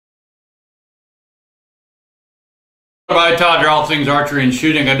Hi, Todd, all things archery and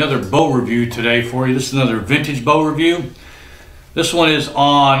shooting. I got another bow review today for you. This is another vintage bow review. This one is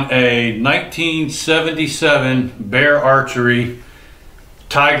on a 1977 Bear Archery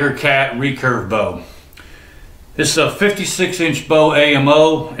Tigercat Recurve bow. This is a 56-inch bow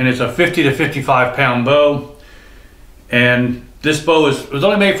AMO, and it's a 50 to 55 pound bow. And this bow was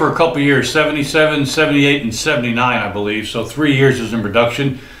only made for a couple years, 77, 78, and 79, I believe. So 3 years is in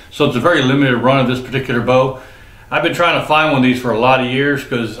production. So it's a very limited run of this particular bow. I've been trying to find one of these for a lot of years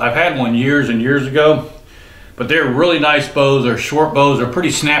because I've had one years and years ago. But they're really nice bows. They're short bows. They're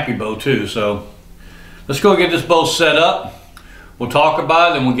pretty snappy bow too. So let's go get this bow set up. We'll talk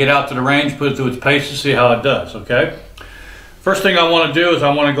about it, then we'll get out to the range, put it through its paces, see how it does, okay? First thing I want to do is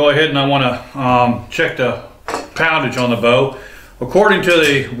I want to go ahead and I want to check the poundage on the bow. According to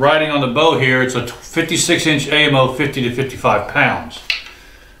the writing on the bow here, it's a 56-inch AMO, 50 to 55 pounds.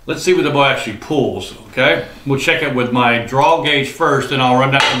 Let's see what the bow actually pulls, okay? We'll check it with my draw gauge first, and I'll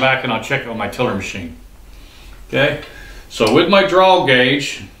run down the back and I'll check it with my tiller machine. Okay? So with my draw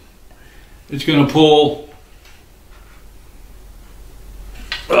gauge, it's going to pull,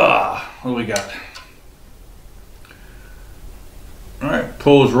 what do we got? All right,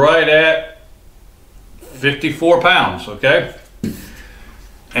 pulls right at 54 pounds, okay?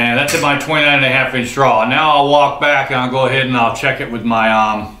 And that's at my 29.5-inch draw. Now I'll walk back and I'll go ahead and I'll check it with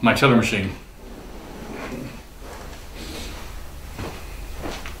my my tiller machine.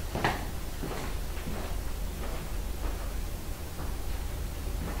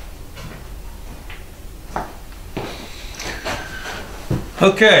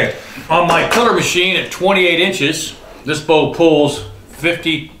 Okay, on my tiller machine at 28 inches, this bow pulls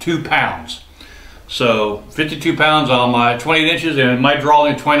 52 pounds. So 52 pounds on my 28 inches, and my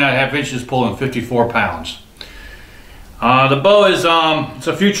drawing 29.5 inches pulling 54 pounds. The bow is it's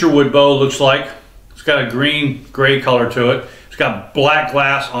a future wood bow, looks like. It's got a green gray color to it. It's got black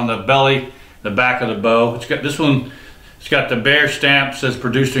glass on the belly, the back of the bow. It's got this one, it's got the Bear stamp, says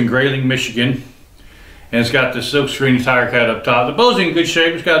produced in Grayling, Michigan. And it's got the silkscreen Tigercat up top. The bow's in good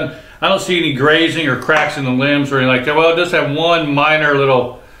shape. It's got, I don't see any grazing or cracks in the limbs or anything like that. Well, it does have one minor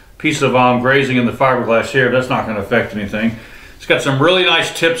little piece of grazing in the fiberglass here, but that's not going to affect anything. It's got some really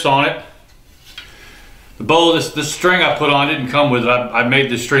nice tips on it. The bow, this string I put on didn't come with it. I made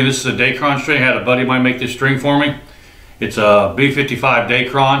this string. This is a Dacron string. I had a buddy of mine make this string for me. It's a B55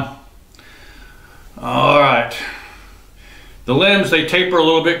 Dacron. All right. The limbs, they taper a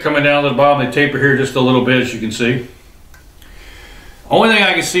little bit coming down to the bottom. They taper here just a little bit, as you can see. Only thing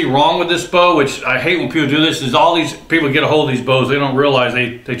I can see wrong with this bow, which I hate when people do this, is all these people get a hold of these bows, they don't realize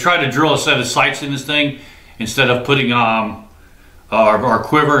they try to drill a set of sights in this thing instead of putting or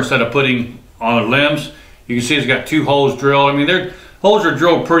quiver instead of putting on the limbs. You can see it's got two holes drilled. I mean, their holes are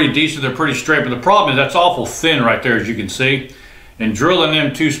drilled pretty decent, they're pretty straight, but the problem is that's awful thin right there, as you can see. And drilling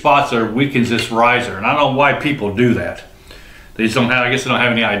them two spots there weakens this riser, and I don't know why people do that. They just don't have, I guess they don't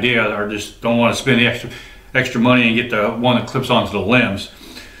have any idea, or just don't want to spend the extra money and get the one that clips onto the limbs.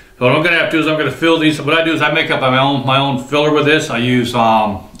 So what I'm going to have to do is I'm going to fill these. What I do is I make up my own filler with this. I use a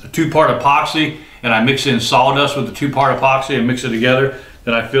 2-part epoxy, and I mix in sawdust with the 2-part epoxy and mix it together.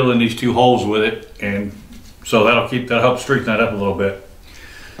 Then I fill in these 2 holes with it, and so that'll help strengthen that up a little bit.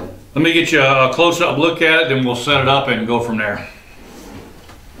 Let me get you a close-up look at it, then we'll set it up and go from there.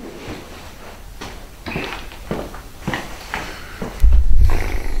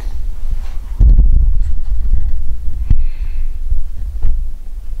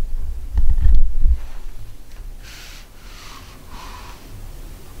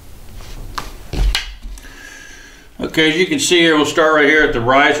 Okay, as you can see here, we'll start right here at the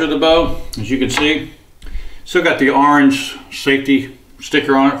riser of the bow. As you can see, still got the orange safety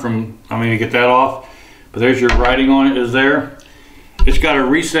sticker on it from, I'm going to get that off. But there's your writing on it is there. It's got a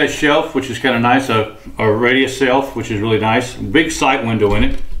recessed shelf, which is kind of nice, a radius shelf, which is really nice. Big sight window in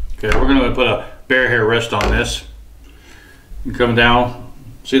it. Okay, we're going to put a bear hair rest on this. You come down,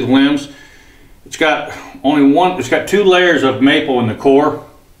 see the limbs. It's got only one, it's got 2 layers of maple in the core.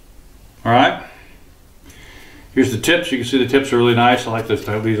 All right. Here's the tips. You can see the tips are really nice. I like this.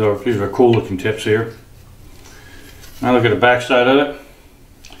 These are cool looking tips here. Now look at the back side of it.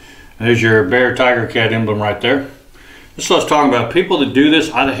 And there's your Bear Tigercat emblem right there. This is what I was talking about. People that do this,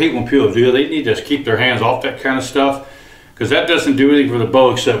 I hate when people do it. They need to just keep their hands off that kind of stuff, because that doesn't do anything for the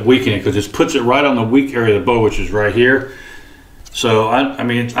bow except weaken it, because it puts it right on the weak area of the bow, which is right here. So I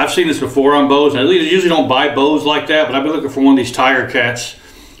mean, I've seen this before on bows, and I usually don't buy bows like that, but I've been looking for one of these Tigercats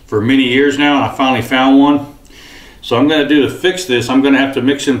for many years now, and I finally found one. So I'm going to do to fix this, I'm going to have to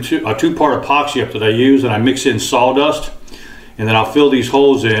mix in a 2-part epoxy up that I use, and I mix in sawdust, and then I'll fill these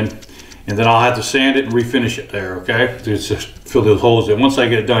holes in, and then I'll have to sand it and refinish it there, okay? Just fill those holes in. Once I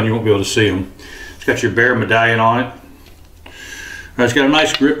get it done, you won't be able to see them. It's got your Bear medallion on it. It's got a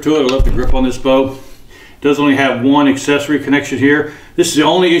nice grip to it. I love the grip on this bow. It does only have one accessory connection here. This is the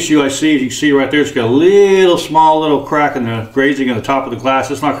only issue I see. As you can see right there, it's got a little crack in the grazing on the top of the glass.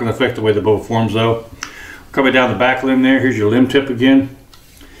 It's not going to affect the way the bow forms though. Coming down the back limb there, here's your limb tip again.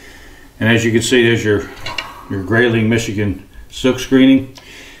 And as you can see, there's your Grayling Michigan silk screening.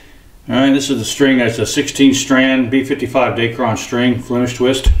 All right, this is the string. That's a 16 strand B55 Dacron string, Flemish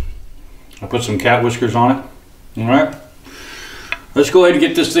twist. I put some cat whiskers on it. All right. Let's go ahead and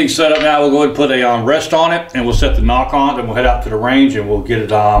get this thing set up now. We'll go ahead and put a rest on it, and we'll set the knock on it, and we'll head out to the range, and we'll get it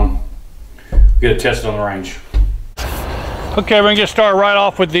tested on the range. Okay, we're gonna get started right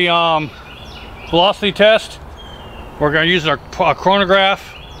off with the velocity test. We're gonna use our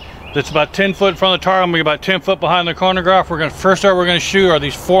chronograph. That's about 10 foot in front of the target. I'm gonna be about 10 foot behind the chronograph. First we're gonna shoot are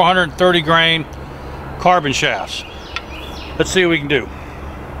these 430 grain carbon shafts. Let's see what we can do.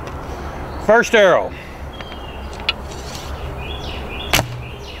 First arrow.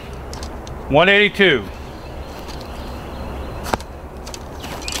 182.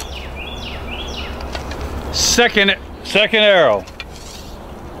 Second arrow.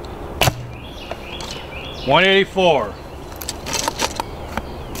 184.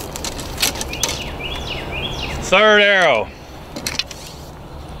 Third arrow.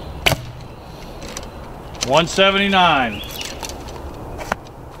 179.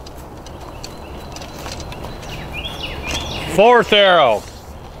 Fourth arrow.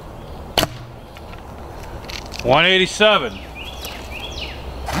 187.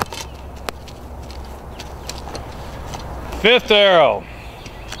 Fifth arrow.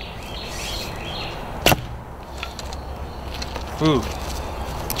 Ooh.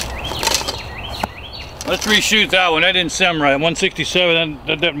 Let's reshoot that one. That didn't sound right. 167.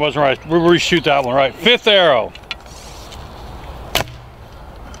 That wasn't right. We'll reshoot that one. Right. Fifth arrow.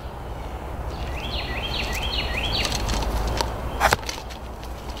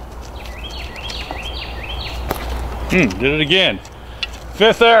 Did it again.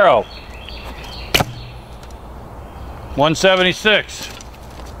 Fifth arrow. 176.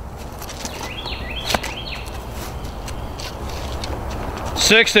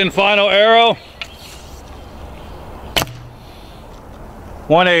 Sixth and final arrow.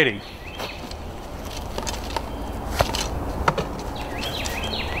 180.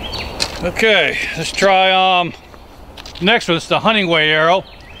 Okay, let's try next one. It's the hunting weight arrow.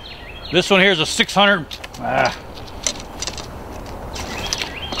 This one here is a 600.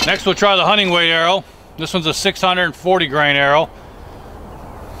 Next we'll try the hunting weight arrow. This one's a 640 grain arrow.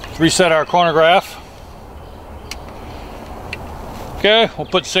 Let's reset our chronograph. Okay, we'll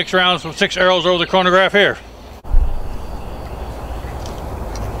put 6 arrows over the chronograph here.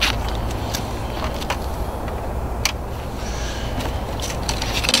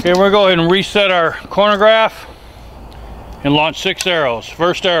 Okay, we're going to go ahead and reset our chronograph and launch 6 arrows.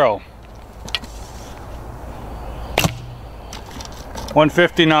 First arrow.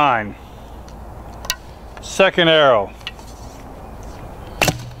 159. Second arrow.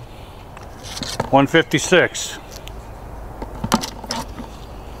 156.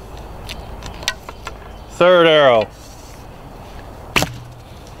 Third arrow.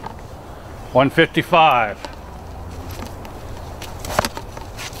 155.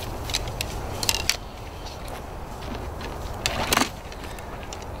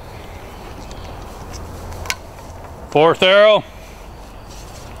 Fourth arrow.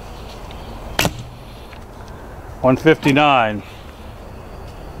 159.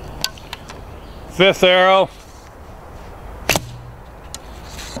 Fifth arrow.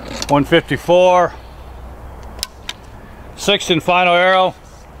 154. Sixth and final arrow.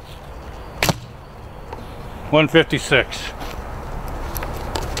 156.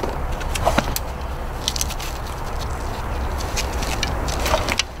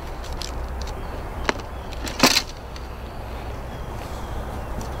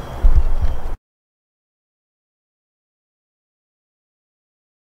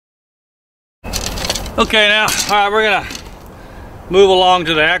 Okay, now, all right, we're gonna move along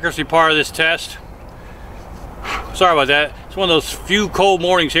to the accuracy part of this test. Sorry about that. It's one of those few cold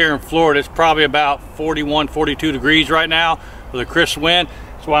mornings here in Florida. It's probably about 41, 42 degrees right now with a crisp wind.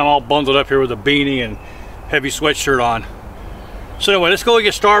 That's why I'm all bundled up here with a beanie and heavy sweatshirt on. So anyway, let's go and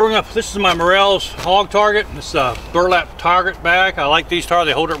get started. This is my Morel's hog target. This is a burlap target bag. I like these targets.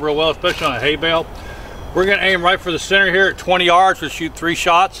 They hold up real well, especially on a hay bale. We're gonna aim right for the center here at 20 yards. We'll shoot 3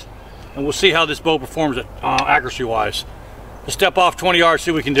 shots. And we'll see how this bow performs accuracy wise. Let's step off 20 yards,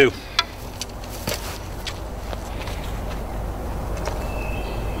 see what we can do.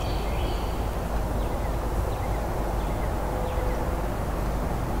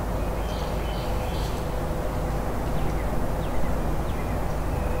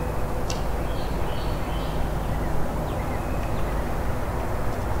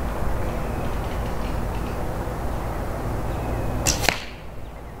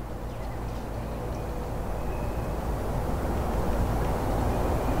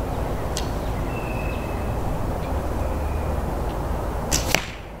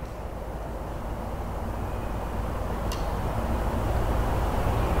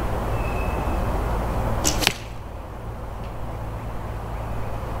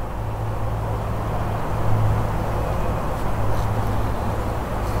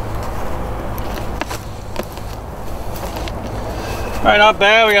 All right, not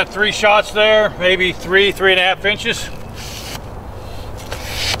bad. We got 3 shots there, maybe 3.5 inches.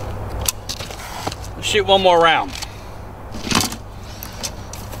 Let's shoot one more round.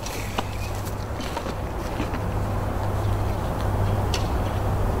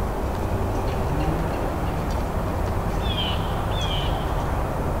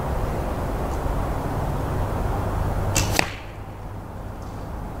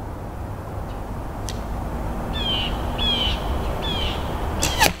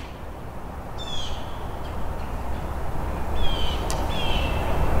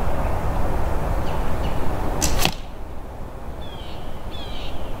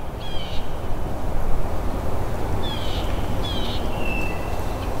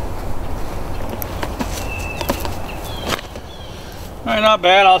 All right, not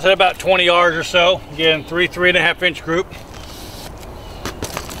bad. I'll say about 20 yards or so. Again, 3.5 inch group.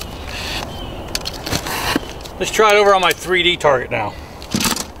 Let's try it over on my 3D target now.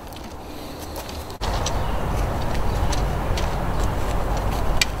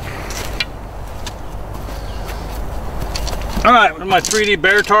 All right, with my 3D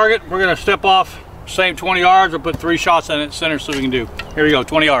bear target, we're gonna step off, same 20 yards. We'll put 3 shots in it center so we can do. Here we go,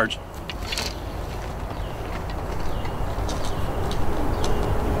 20 yards.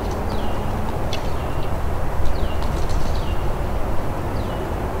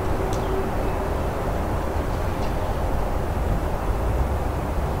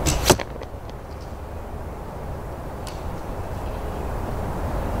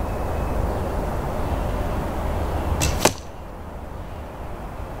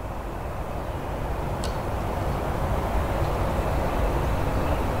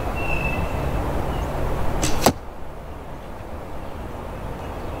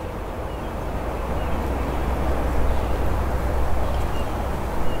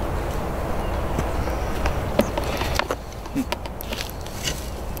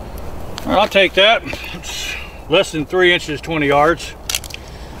 I'll take that. It's less than 3 inches, 20 yards.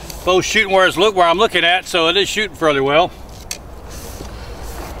 Bow's shooting where I'm looking at, so it is shooting fairly well.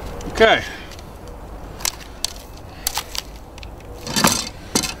 Okay.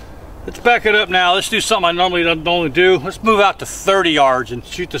 Let's back it up now. Let's do something I normally don't do. Let's move out to 30 yards and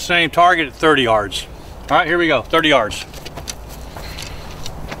shoot the same target at 30 yards. All right, here we go, 30 yards.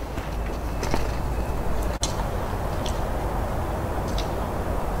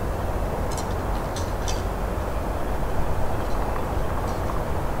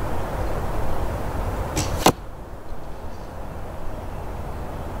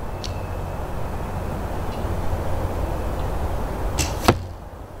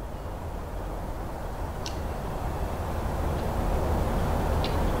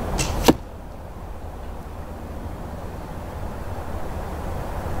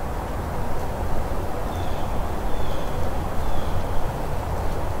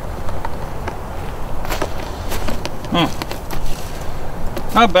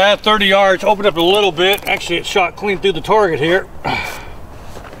 Not bad, 30 yards, opened up a little bit. Actually, it shot clean through the target here.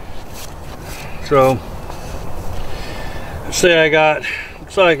 So, let's say I got,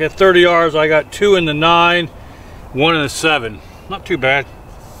 looks like at 30 yards, I got 2 in the 9, 1 in the 7. Not too bad.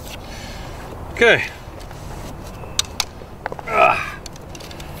 Okay.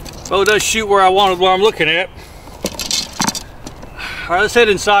 Well, it does shoot where I wanted, where I'm looking at. All right, let's head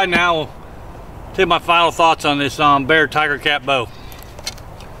inside now. We'll take my final thoughts on this Bear Tigercat bow.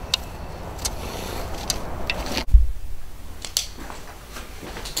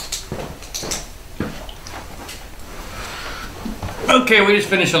 Okay, we just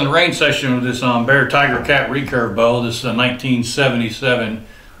finished on the range session with this Bear Tigercat Recurve bow. This is a 1977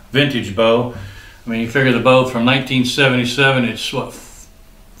 vintage bow. I mean, you figure the bow from 1977, it's what,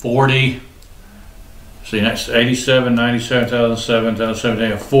 40? See, that's 87, 97, 2007,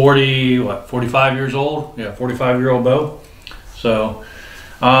 2017, 40, what, 45 years old? Yeah, 45-year-old bow. So,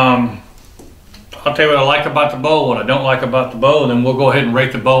 I'll tell you what I like about the bow, what I don't like about the bow, and then we'll go ahead and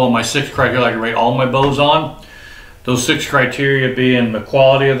rate the bow on my 6 criteria like I rate all my bows on. Those 6 criteria being the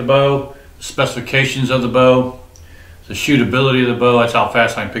quality of the bow, the specifications of the bow, the shootability of the bow, that's how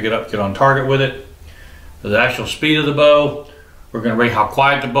fast I can pick it up, get on target with it, the actual speed of the bow. We're going to rate how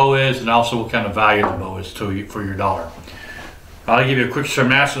quiet the bow is, and also what kind of value the bow is to you for your dollar. I'll give you a quick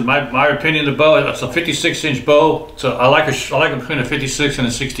synopsis. My opinion of the bow, it's a 56-inch bow. So I like it between a 56 and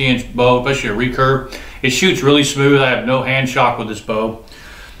a 60-inch bow, especially a recurve. It shoots really smooth. I have no hand shock with this bow.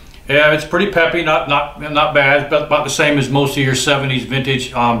 Yeah, it's pretty peppy, not bad, but about the same as most of your 70s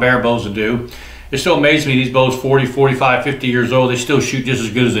vintage bear bows would do. It still amazes me, these bows 40, 45, 50 years old, they still shoot just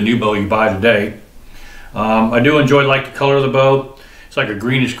as good as the new bow you buy today. I do enjoy like the color of the bow. It's like a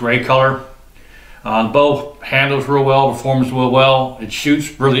greenish gray color. The bow handles real well, performs real well. It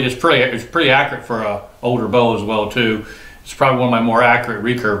shoots really, it's pretty accurate for an older bow as well too. It's probably one of my more accurate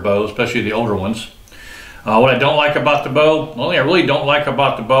recurve bows, especially the older ones. What I don't like about the bow, the only thing I really don't like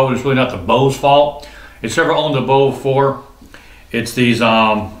about the bow is really not the bow's fault. If you've ever owned a bow before, it's these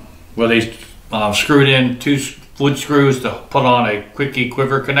where they screwed in 2 wood screws to put on a quickie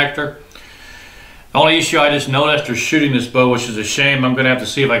quiver connector. The only issue I just noticed after shooting this bow, which is a shame, I'm going to have to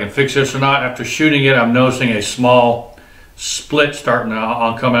see if I can fix this or not. After shooting it, I'm noticing a small split starting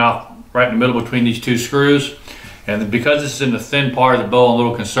to come out right in the middle between these 2 screws. And because this is in the thin part of the bow, I'm a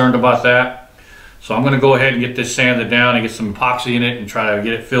little concerned about that. So I'm going to go ahead and get this sanded down and get some epoxy in it and try to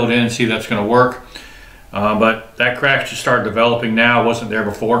get it filled in and see if that's going to work. But that crack just started developing now. It wasn't there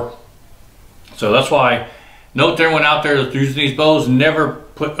before. So that's why, note to everyone out there that's using these bows, never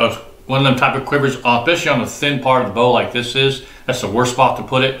put one of them type of quivers on, especially on the thin part of the bow like this is. That's the worst spot to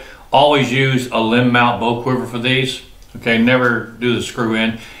put it. Always use a limb mount bow quiver for these. Okay, never do the screw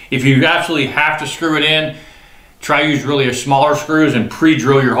in. If you absolutely have to screw it in, try to use really smaller screws and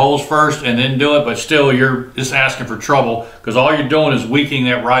pre-drill your holes first and then do it, but still you're just asking for trouble because all you're doing is weakening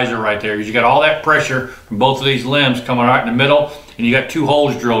that riser right there. You got all that pressure from both of these limbs coming right in the middle and you got 2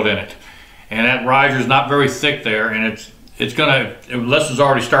 holes drilled in it. And that riser is not very thick there, and it's gonna, unless it's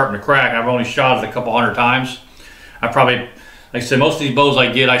already starting to crack. I've only shot it a couple 100 times. I probably, like I said, most of these bows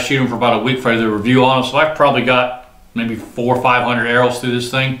I get, I shoot them for about a week for the review on them, so I've probably got maybe 400 or 500 arrows through this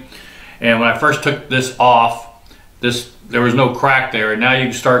thing. And when I first took this off, there was no crack there, and now you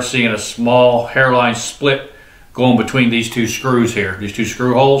can start seeing a small hairline split going between these 2 screws here, these 2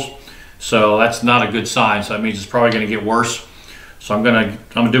 screw holes. So that's not a good sign. So that means it's probably going to get worse. So I'm gonna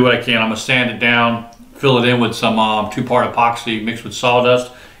do what I can. I'm gonna sand it down, fill it in with some 2-part epoxy mixed with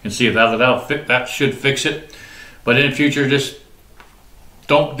sawdust, and see if that should fix it. But in the future, just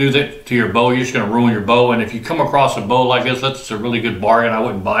don't do that to your bow. You're just gonna ruin your bow. And if you come across a bow like this, that's a really good bargain. I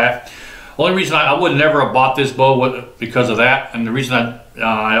wouldn't buy it. Only reason I would never have bought this bow because of that. And the reason the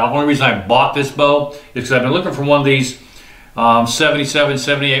only reason I bought this bow is because I've been looking for one of these 77,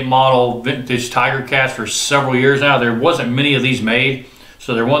 78 model vintage Tigercats for several years now. There wasn't many of these made,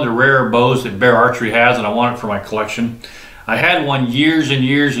 so they're one of the rarer bows that Bear Archery has, and I want it for my collection. I had one years and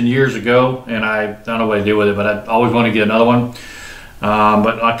years and years ago, and I don't know what to do with it, but I always want to get another one.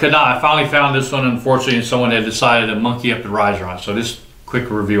 But I could not. I finally found this one, unfortunately, and someone had decided to monkey up the riser on it. So just quick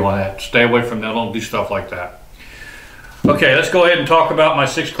review on that. Stay away from that. Don't do stuff like that. Okay, let's go ahead and talk about my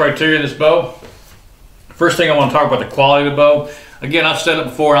 6 criteria in this bow. First thing I want to talk about the quality of the bow. Again, I've said it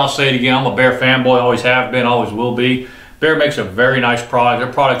before and I'll say it again. I'm a Bear fanboy, always have been, always will be. Bear makes a very nice product.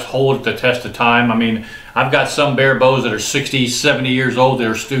 Their products hold the test of time. I mean, I've got some Bear bows that are 60, 70 years old that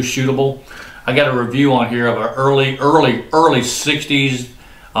are still shootable. I got a review on here of an early 60s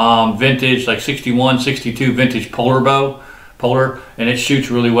vintage, like 61, 62 vintage polar, and it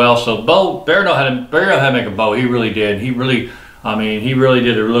shoots really well. So Bear know how to make a bow. He really did. He really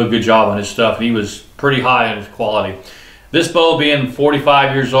did a really good job on his stuff, and he was pretty high in his quality. This bow being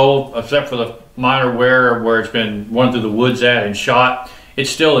 45 years old, except for the minor wear where it's been run through the woods and shot, it's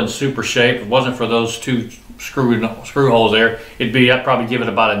still in super shape. If it wasn't for those 2 screw holes there, I'd probably give it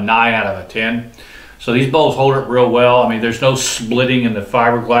about a 9 out of a 10. So these bows hold it real well. I mean, there's no splitting in the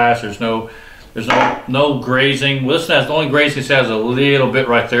fiberglass. There's no grazing. Well, this has the only grazing. It has a little bit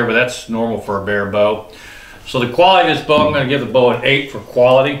right there, but that's normal for a Bear bow. So the quality of this bow, I'm going to give the bow an 8 for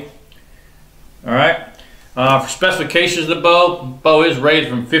quality. All right. For specifications of the bow is rated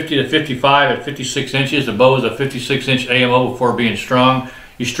from 50 to 55 at 56 inches. The bow is a 56-inch AMO before being strung.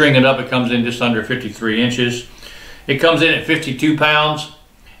 You string it up, it comes in just under 53 inches. It comes in at 52 pounds.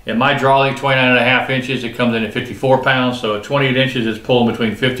 In my drawing, 29.5 inches, it comes in at 54 pounds. So at 28 inches, it's pulling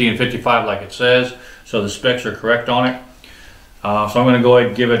between 50 and 55 like it says. So the specs are correct on it. So I'm going to go ahead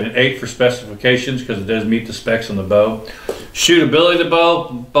and give it an 8 for specifications because it does meet the specs on the bow. Shootability of the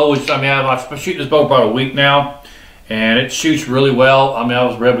bow is, I've been shooting this bow about a week now, and it shoots really well. I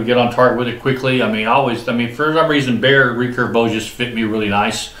was able to get on target with it quickly. For some reason, Bear recurve bows just fit me really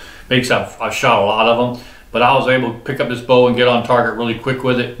nice. I've shot a lot of them, but I was able to pick up this bow and get on target really quick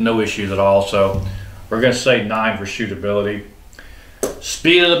with it. No issues at all. So we're going to say 9 for shootability.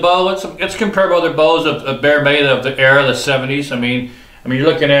 Speed of the bow, it's comparable to other bows of Bear made of the era, the 70s. I mean, you're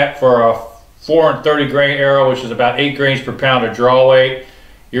looking at for a 430 grain arrow, which is about 8 grains per pound of draw weight.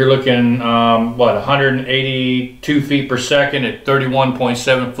 You're looking, 182 feet per second at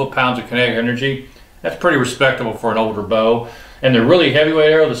 31.7 foot-pounds of kinetic energy. That's pretty respectable for an older bow. And the really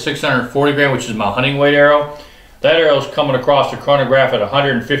heavyweight arrow, the 640 grain, which is my hunting weight arrow, that arrow is coming across the chronograph at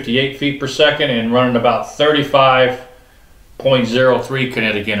 158 feet per second and running about 35 0.03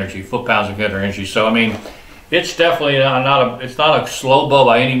 kinetic energy, foot-pounds of kinetic energy. So I mean, it's definitely it's not a slow bow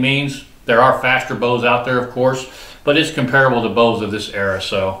by any means. There are faster bows out there, of course, but it's comparable to bows of this era.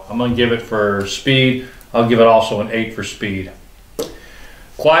 So I'm going to give it for speed. I'll give it also an 8 for speed.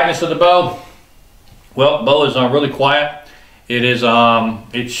 Quietness of the bow. Well, bow is really quiet. It is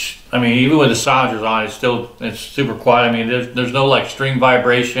I mean, even with the silencers on, it's super quiet. I mean, there's no like string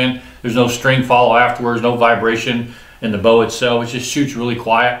vibration. There's no string follow afterwards. No vibration in the bow itself. It just shoots really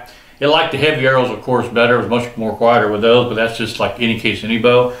quiet. It liked the heavy arrows, of course, better. It was much more quieter with those, but that's just like any case, any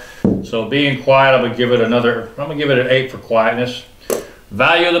bow. So being quiet, I'm gonna give it an 8 for quietness.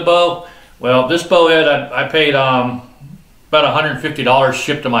 Value of the bow. Well, this bow head, I paid about $150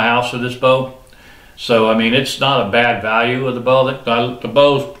 shipped to my house for this bow. So I mean, it's not a bad value of the bow. The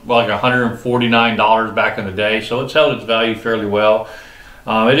bow's like $149 back in the day, so it's held its value fairly well.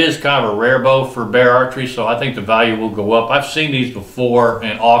 It is kind of a rare bow for bear archery, so I think the value will go up. I've seen these before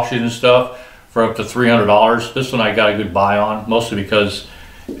in auction and stuff for up to $300. This one I got a good buy on, mostly because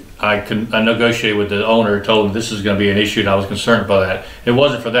I negotiated with the owner, told him this is going to be an issue, and I was concerned about that. If it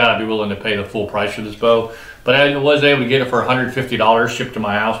wasn't for that, I'd be willing to pay the full price for this bow. But I was able to get it for $150 shipped to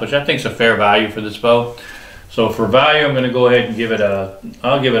my house, which I think is a fair value for this bow. So for value, I'm going to go ahead and give it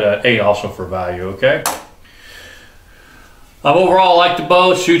I'll give it an 8 also for value, okay? Overall, I like the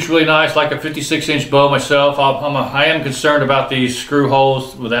bow. It shoots really nice, like a 56-inch bow myself. I am concerned about these screw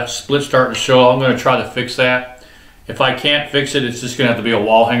holes with that split starting to show. I'm going to try to fix that. If I can't fix it, it's just going to have to be a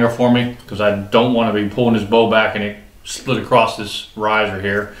wall hanger for me, because I don't want to be pulling this bow back and it split across this riser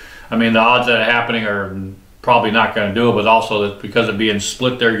here. I mean, the odds of that happening are probably not going to do it, but also that because of being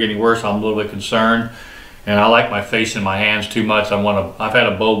split there, getting worse, I'm a little bit concerned. And I like my face in my hands too much. I've had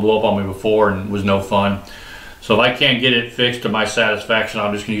a bow blow up on me before and it was no fun. So if I can't get it fixed to my satisfaction,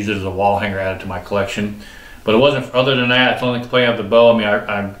 I'm just going to use it as a wall hanger, add it to my collection. But it wasn't, other than that, it's only complaint of the bow.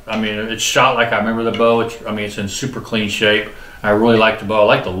 I mean, it's shot like I remember the bow. It's in super clean shape. I really like the bow. I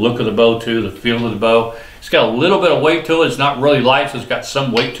like the look of the bow too, the feel of the bow. It's got a little bit of weight to it. It's not really light, so it's got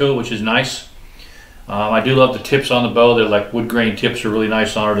some weight to it, which is nice. I do love the tips on the bow. They're like wood grain tips, are really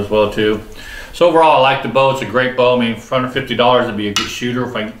nice on it as well too. So overall, I like the bow. It's a great bow. I mean, for $150, it'd be a good shooter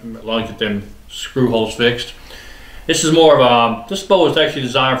if I long get them screw holes fixed. This is more of this bow is actually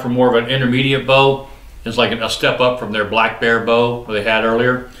designed for more of an intermediate bow. It's like a step up from their black bear bow they had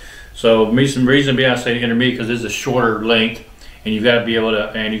earlier. So some reason being I say intermediate, because it's a shorter length, and you've got to be able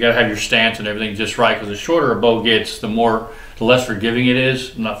to, and you got to have your stance and everything just right, because the shorter a bow gets, the less forgiving it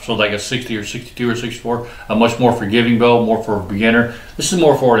is. Not so like a 60 or 62 or 64, a much more forgiving bow, more for a beginner. This is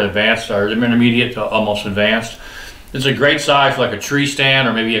more for an advanced or intermediate to almost advanced. It's a great size for like a tree stand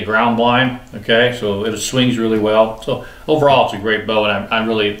or maybe a ground blind. Okay, so it swings really well. So overall, it's a great bow,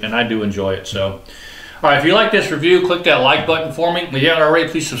 and I do enjoy it. So, all right, if you like this review, click that like button for me. If you haven't already,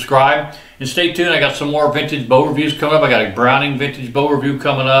 please subscribe. And stay tuned, I got some more vintage bow reviews coming up. I got a Browning vintage bow review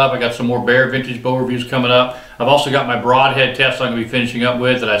coming up. I got some more Bear vintage bow reviews coming up. I've also got my broadhead test I'm going to be finishing up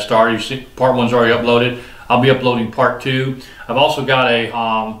with that I started. You see, part 1's already uploaded. I'll be uploading part 2. I've also got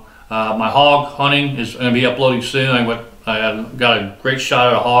my hog hunting is going to be uploading soon. I got a great shot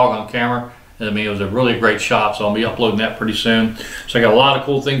at a hog on camera. I mean, it was a really great shot, so I'll be uploading that pretty soon. So I got a lot of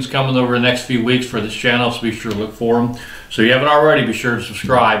cool things coming over the next few weeks for this channel, so be sure to look for them. So if you haven't already, be sure to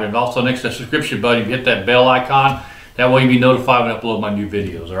subscribe. And also next to the subscription button, you hit that bell icon. That way you'll be notified when I upload my new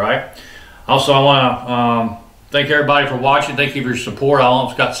videos, all right? Also, I want to thank everybody for watching. Thank you for your support. I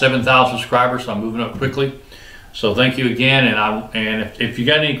almost got 7,000 subscribers, so I'm moving up quickly. So thank you again. And if you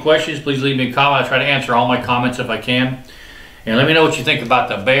got any questions, please leave me a comment. I try to answer all my comments if I can. And let me know what you think about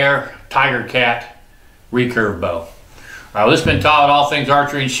the Bear Tigercat Recurve bow. All right, well, this has been Todd, all things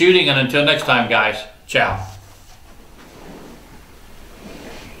archery and shooting. And until next time, guys, ciao.